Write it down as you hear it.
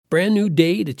brand new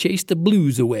day to chase the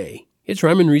blues away. It's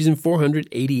Rhyme and Reason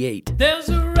 488. There's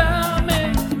a rhyme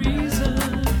and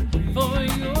reason for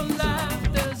your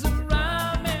life. There's a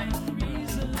rhyme and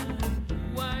reason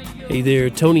why you're... Hey there,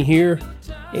 Tony here.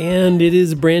 And it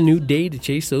is a brand new day to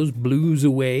chase those blues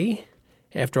away.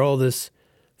 After all this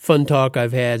fun talk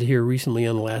I've had here recently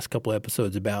on the last couple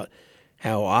episodes about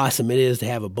how awesome it is to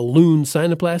have a balloon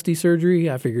sinuplasty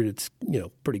surgery, I figured it's,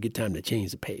 pretty good time to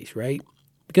change the pace, right?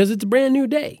 Because it's a brand new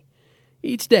day,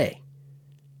 each day.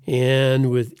 And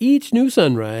with each new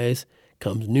sunrise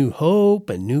comes new hope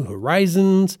and new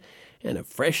horizons and a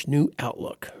fresh new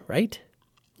outlook, right?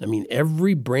 I mean,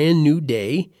 every brand new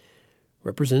day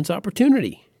represents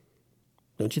opportunity.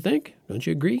 Don't you think? Don't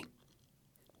you agree?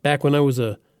 Back when I was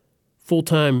a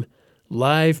full-time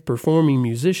live performing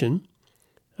musician,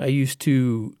 I used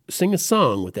to sing a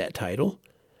song with that title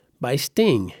by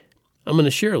Sting. I'm going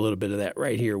to share a little bit of that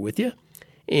right here with you,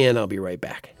 and I'll be right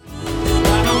back.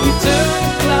 Why don't we turn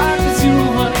the clock to 0,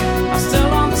 honey? I'll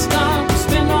sell all the stock, we'll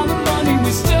spend all the money.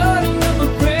 We're starting up a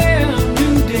brand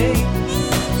new day.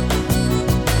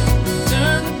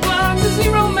 Turn the clock to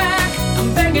 0, Mac.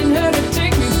 I'm begging her to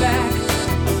take me back.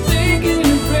 I'm thinking in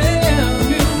a brand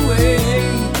new way.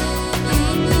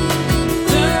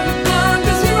 Turn the clock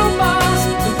to 0, boss.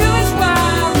 The village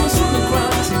wide will swim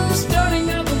across. We're starting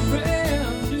up a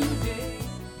brand new day.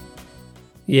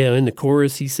 Yeah, in the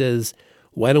chorus he says,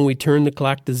 "Why don't we turn the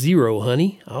clock to 0,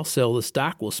 honey? I'll sell the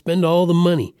stock, we'll spend all the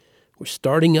money. We're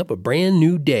starting up a brand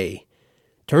new day.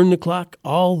 Turn the clock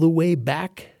all the way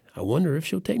back. I wonder if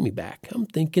she'll take me back. I'm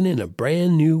thinking in a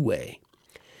brand new way."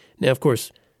 Now, of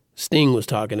course, Sting was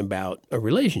talking about a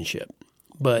relationship,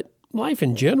 but life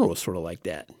in general is sort of like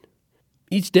that.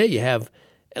 Each day you have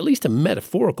at least a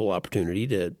metaphorical opportunity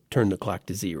to turn the clock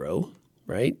to 0,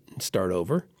 right, and start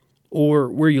over, or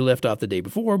where you left off the day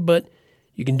before, but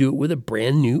you can do it with a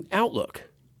brand new outlook.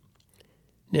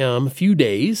 Now, I'm a few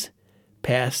days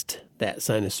past that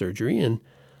sinus surgery, and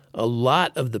a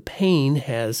lot of the pain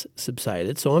has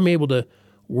subsided, so I'm able to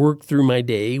work through my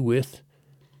day with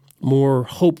more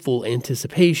hopeful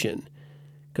anticipation.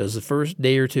 Because the first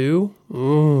day or two,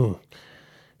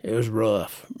 it was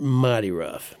rough, mighty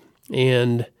rough.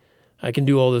 And I can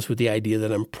do all this with the idea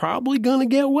that I'm probably going to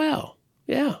get well.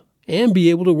 Yeah, and be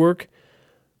able to work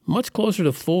much closer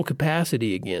to full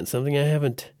capacity again, something I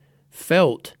haven't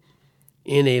felt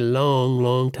in a long,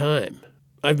 long time.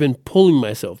 I've been pulling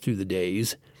myself through the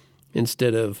days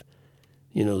instead of,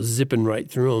 zipping right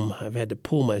through them. I've had to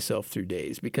pull myself through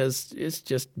days because it's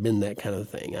just been that kind of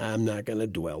thing. I'm not going to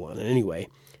dwell on it anyway.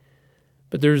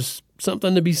 But there's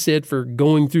something to be said for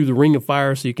going through the ring of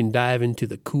fire so you can dive into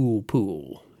the cool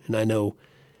pool. And I know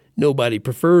nobody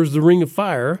prefers the ring of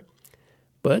fire,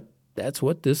 but that's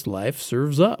what this life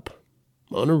serves up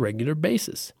on a regular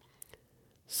basis.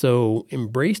 So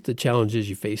embrace the challenges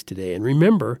you face today and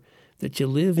remember that you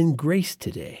live in grace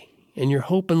today and your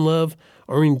hope and love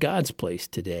are in God's place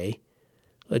today.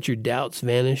 Let your doubts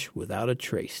vanish without a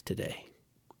trace today.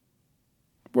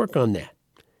 Work on that.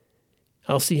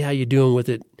 I'll see how you're doing with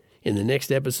it in the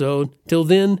next episode. Till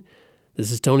then,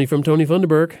 this is Tony from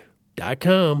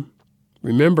TonyFunderburk.com.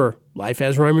 Remember, life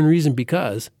has rhyme and reason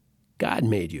because God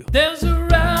made you. There's a